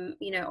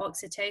you know,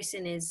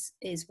 oxytocin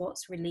is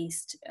what's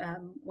released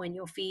when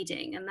you're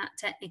feeding, and that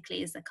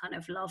technically is the kind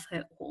of love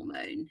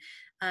hormone,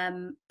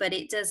 but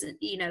it doesn't,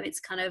 you know,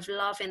 it's kind of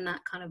love in that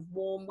kind of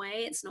warm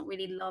way. It's not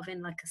really love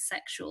in like a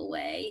sexual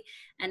way.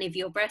 And if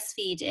you're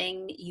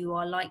breastfeeding, you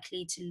are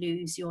likely to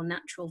lose your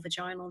natural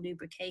vaginal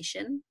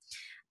lubrication.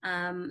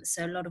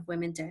 So a lot of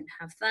women don't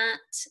have that,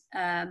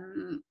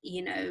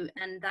 you know,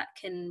 and that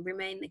can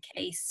remain the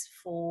case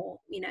for,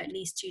 you know, at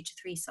least 2 to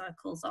 3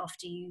 cycles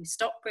after you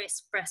stop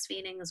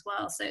breastfeeding as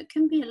well. So it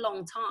can be a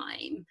long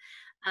time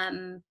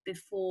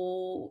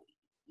before,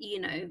 you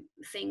know,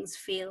 things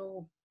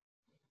feel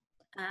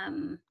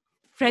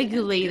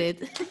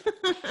regulated.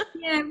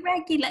 Yeah,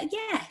 regular.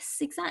 Yes,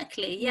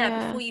 exactly.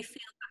 Yeah, before you feel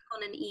back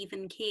on an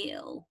even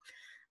keel.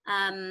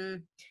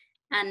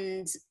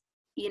 And,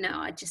 you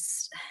know,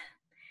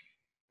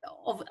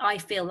 I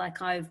feel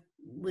like I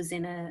was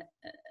in a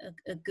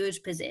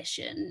good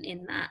position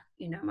in that,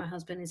 you know, my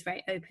husband is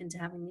very open to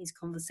having these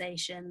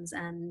conversations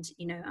and,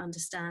 you know,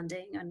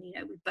 understanding. And, you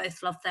know, we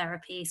both love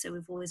therapy, so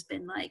we've always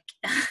been like,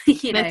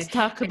 you know, let's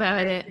talk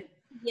about it.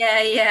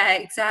 Yeah,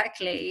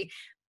 exactly.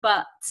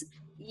 But,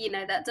 you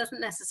know, that doesn't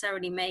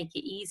necessarily make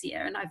it easier.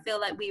 And I feel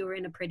like we were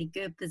in a pretty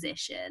good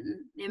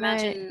position.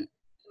 Imagine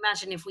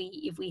imagine if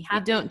we We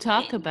hadn't don't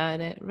talk been. about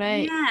it,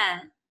 right?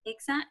 Yeah,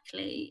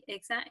 exactly.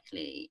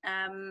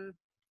 And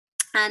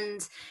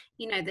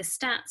the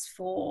stats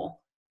for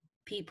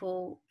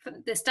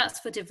the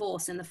stats for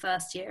divorce in the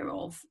first year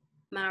of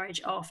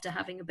marriage after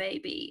having a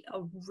baby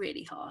are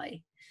really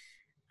high,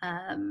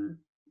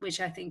 which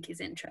I think is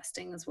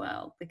interesting as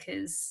well,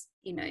 because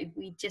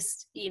we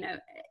just,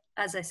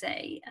 as I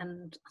say,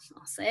 and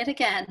I'll say it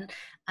again,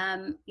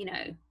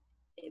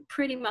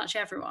 pretty much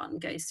everyone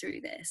goes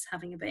through this,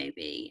 having a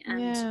baby,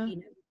 and Yeah.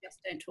 we just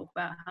don't talk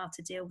about how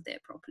to deal with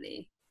it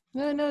properly.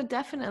 No,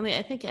 definitely.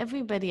 I think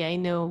everybody I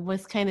know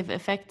was kind of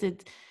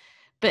affected.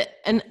 But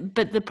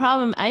the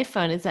problem I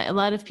found is that a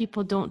lot of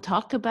people don't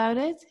talk about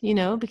it,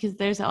 because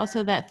there's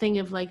also that thing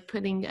of like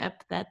putting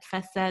up that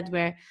facade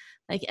where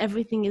like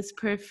everything is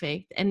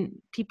perfect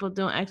and people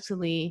don't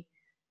actually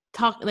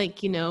talk, like,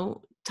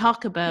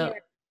 talk Yeah, about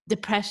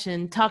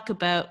depression, talk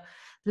about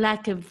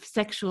lack of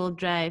sexual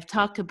drive,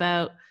 talk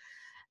about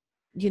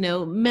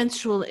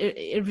menstrual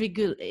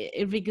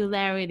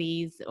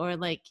irregularities, or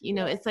like,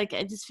 yeah, it's like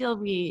I just feel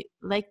we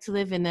like to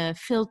live in a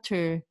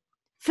filter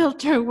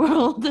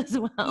world as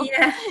well,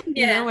 yeah,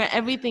 yeah. where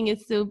everything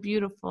is so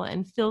beautiful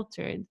and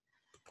filtered.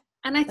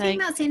 And I think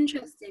Like, that's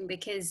interesting,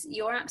 because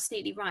you're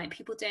absolutely right.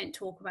 People don't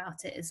talk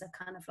about it as a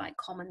kind of like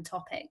common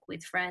topic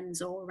with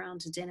friends or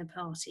around a dinner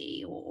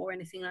party, or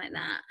anything like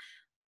that.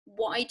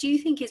 What I do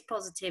think is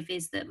positive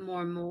is that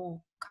more and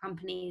more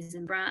companies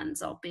and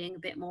brands are being a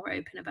bit more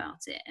open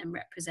about it and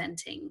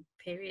representing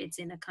periods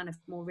in a kind of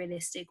more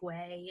realistic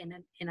way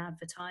in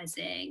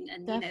advertising.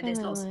 And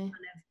definitely.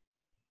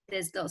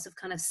 there's lots of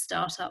kind of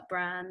startup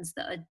brands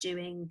that are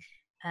doing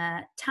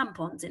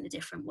tampons in a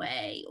different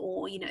way,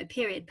 or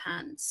period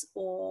pants,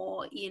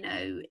 or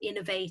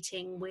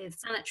innovating with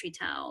sanitary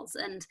towels,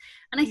 and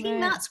I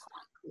think Right. that's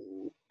quite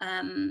cool,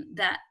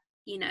 that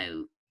you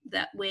know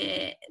that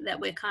we're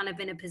kind of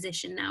in a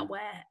position now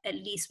where at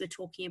least we're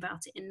talking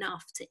about it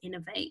enough to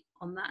innovate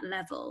on that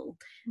level.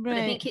 But I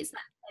Right. think it's that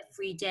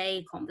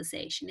everyday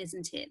conversation,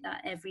 isn't it?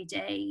 That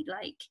everyday,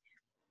 like,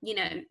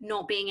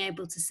 not being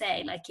able to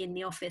say, like in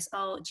the office,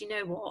 oh, do you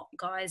know what,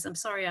 guys, I'm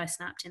sorry I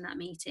snapped in that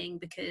meeting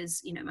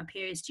because, my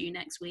period's due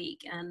next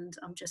week and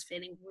I'm just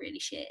feeling really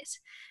shit.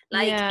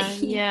 Like, Yeah,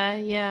 yeah,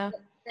 yeah.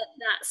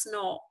 that's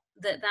not,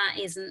 that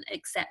isn't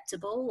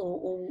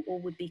acceptable, or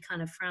would be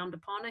kind of frowned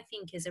upon, I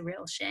think is a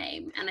real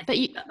shame. And I But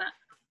think that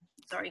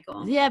sorry, go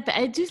on. yeah, but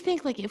I do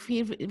think like if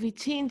we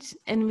change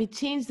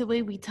the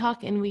way we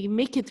talk and we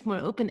make it more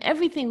open,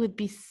 everything would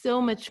be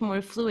so much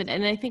more fluid.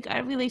 And I think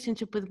our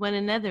relationship with one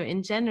another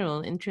in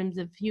general, in terms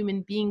of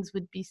human beings,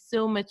 would be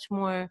so much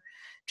more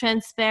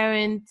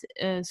transparent,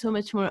 so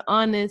much more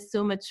honest,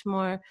 so much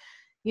more,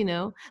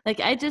 like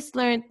I just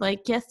learned,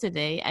 like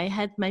yesterday I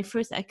had my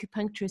first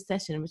acupuncture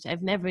session, which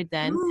I've never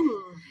done.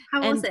 Ooh,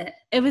 how was And it?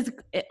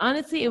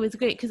 honestly, it was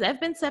great because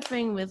I've been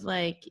suffering with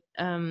like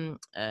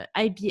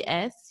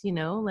IBS,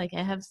 like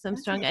I have some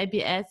strong Okay.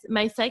 IBS.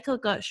 My cycle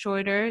got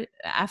shorter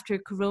after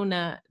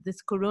corona,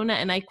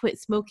 and I quit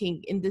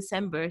smoking in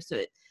December,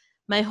 so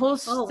my whole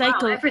Oh wow,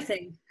 cycle.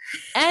 everything.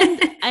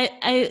 And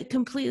I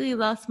completely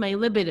lost my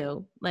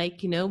libido, like,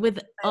 with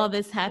all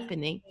this Okay.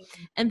 happening.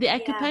 And the Yeah,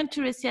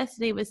 acupuncturist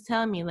yesterday was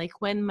telling me,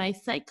 like, when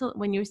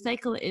your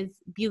cycle is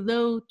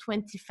below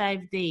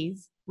 25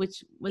 days,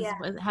 which was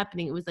yeah.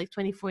 happening, it was like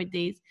 24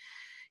 days,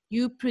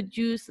 you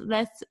produce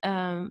less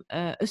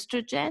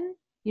estrogen,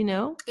 you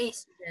know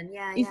Estrogen,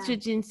 yeah, yeah.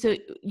 estrogen, so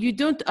you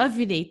don't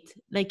ovulate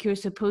like you're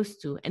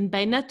supposed to, and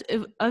by not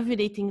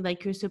ovulating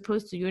like you're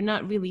supposed to, you're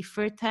not really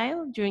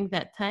fertile during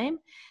that time,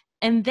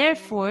 and Yeah,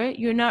 therefore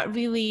you're not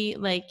really,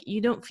 like,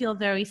 you don't feel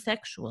very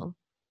sexual,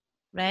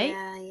 right?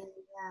 yeah,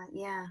 yeah,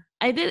 yeah,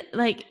 I did,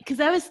 like, because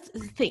I was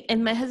think,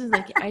 and my husband's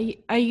like,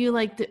 are you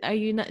like, are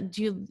you not,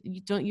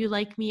 don't you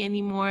like me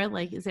anymore,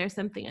 like, is there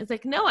something? I was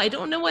like, no, I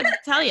don't know what to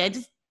tell you, I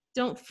just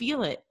don't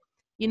feel it,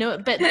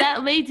 but yeah.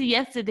 that lady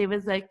yesterday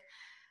was like,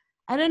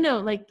 I don't know,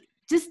 like,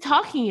 just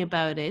talking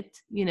about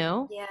it,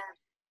 Yeah.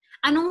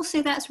 And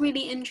also that's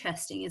really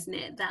interesting, isn't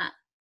it? That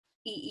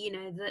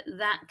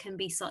that can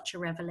be such a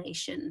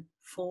revelation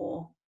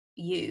for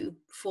you,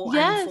 and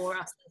Yes. for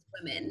us as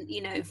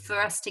women,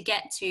 for us to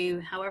get to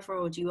however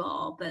old you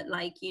are, but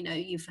like,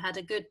 you've had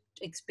a good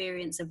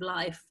experience of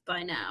life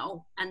by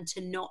now, and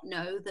to not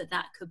know that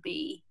that could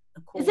be a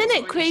Isn't cause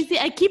it or an issue. crazy?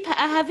 I keep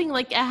having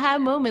like aha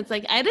moments.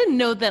 Like, I didn't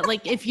know that,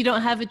 like, if you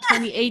don't have a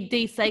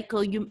 28-day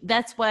cycle,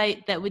 that's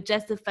why that would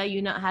justify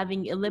you not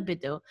having a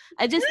libido.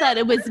 I just thought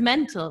it was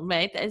mental,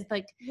 right? It's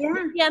like, Yeah,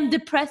 maybe I'm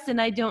depressed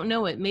and I don't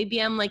know it.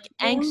 Maybe I'm like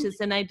yeah.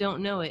 anxious and I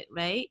don't know it,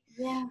 right?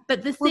 Yeah.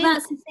 But the Well, same,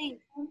 that's the thing.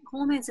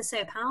 Hormones are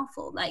so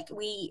powerful. Like,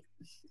 we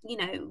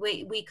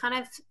kind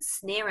of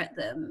sneer at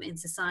them in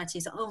society.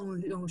 So,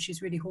 oh,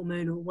 she's really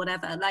hormonal,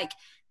 whatever. Like,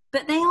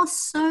 but they are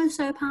so,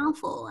 so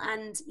powerful.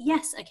 And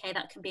yes, okay,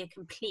 that can be a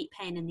complete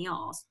pain in the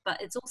ass,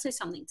 but it's also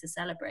something to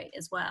celebrate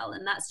as well.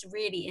 And that's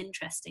really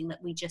interesting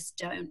that we just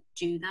don't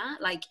do that.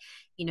 Like,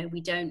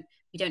 we don't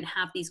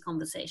have these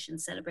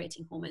conversations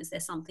celebrating hormones.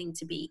 There's something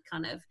to be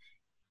kind of,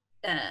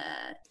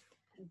 uh,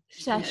 you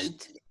know,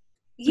 shushed.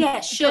 Yeah,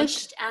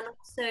 shushed, and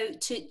also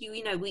to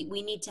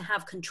we need to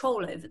have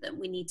control over them.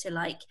 We need to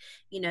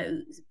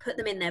put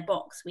them in their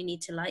box. We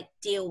need to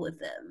deal with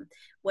them.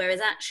 Whereas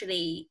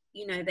actually,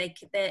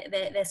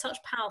 they're such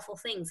powerful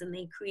things, and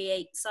they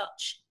create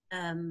such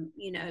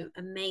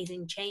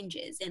amazing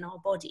changes in our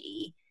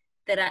body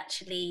that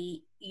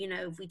actually,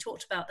 if we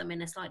talked about them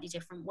in a slightly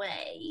different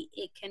way,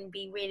 it can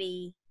be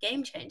really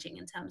game changing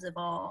in terms of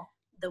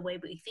the way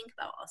we think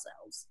about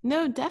ourselves.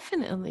 No,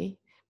 definitely.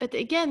 But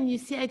again, you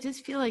see, I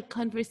just feel like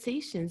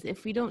conversations,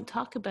 if we don't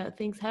talk about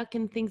things, how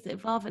can things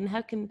evolve and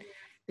how can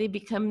they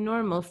become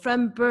normal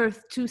from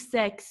birth to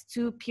sex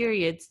to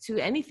periods to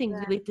anything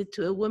related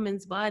to a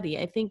woman's body?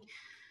 I think,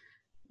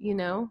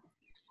 And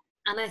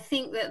I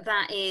think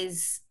that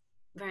is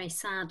very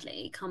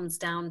sadly comes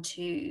down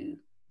to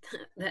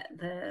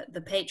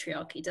the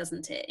patriarchy,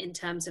 doesn't it, in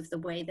terms of the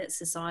way that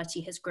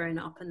society has grown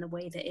up and the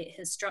way that it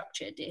has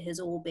structured. It has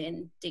all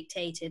been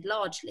dictated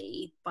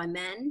largely by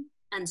men.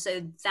 And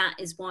so that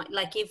is why,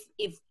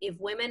 if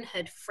women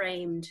had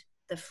framed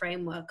the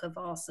framework of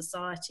our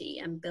society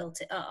and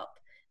built it up,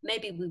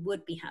 maybe we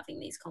would be having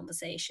these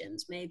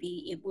conversations.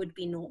 Maybe it would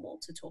be normal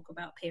to talk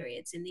about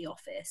periods in the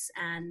office,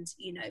 and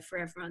for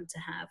everyone to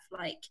have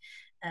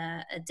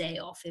a day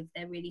off if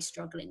they're really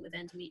struggling with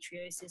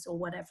endometriosis or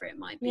whatever it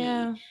might be.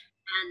 Yeah.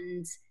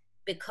 And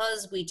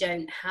because we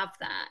don't have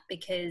that,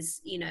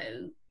 because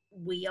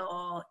we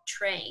are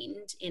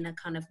trained in a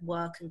kind of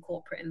work and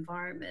corporate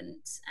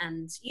environment,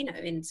 and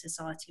in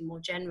society more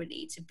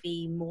generally, to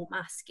be more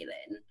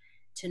masculine,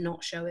 to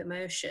not show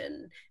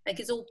emotion,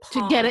 it's all part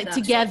to get of it that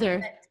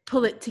together,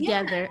 pull it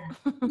together.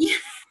 Yeah.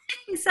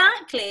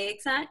 Exactly,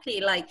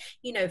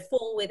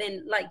 fall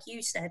within, like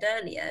you said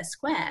earlier,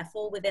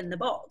 fall within the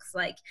box,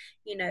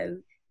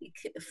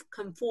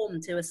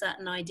 conform to a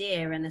certain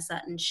idea and a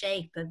certain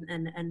shape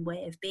and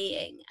way of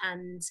being.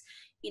 And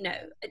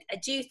I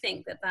do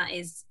think that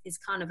is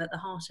kind of at the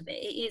heart of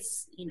it. It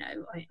is,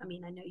 I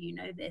mean, I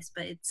know this,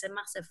 but it's a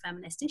massive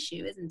feminist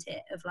issue, isn't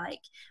it, of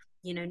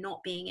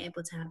not being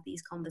able to have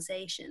these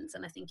conversations.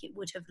 And I think it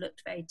would have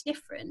looked very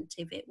different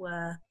if it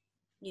were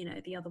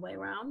the other way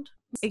around.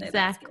 So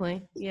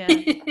exactly. Yeah.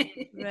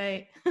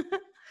 Right.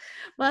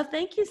 Well,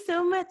 thank you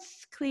so much,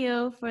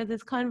 Cleo, for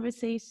this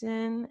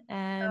conversation.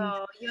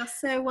 And you're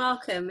so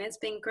welcome. It's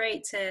been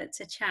great to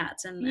chat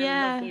and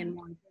lovely and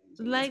wonderful.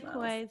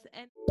 Likewise.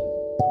 Well.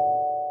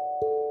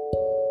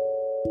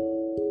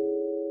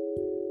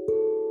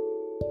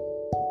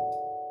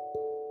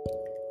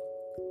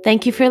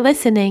 Thank you for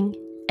listening,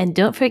 and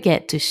don't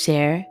forget to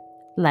share,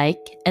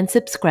 like, and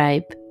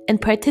subscribe, and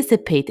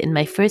participate in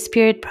my first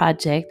period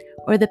project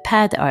or the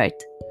pad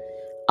art.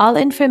 All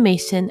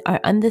information are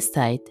on the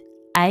site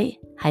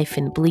i-bleed.com.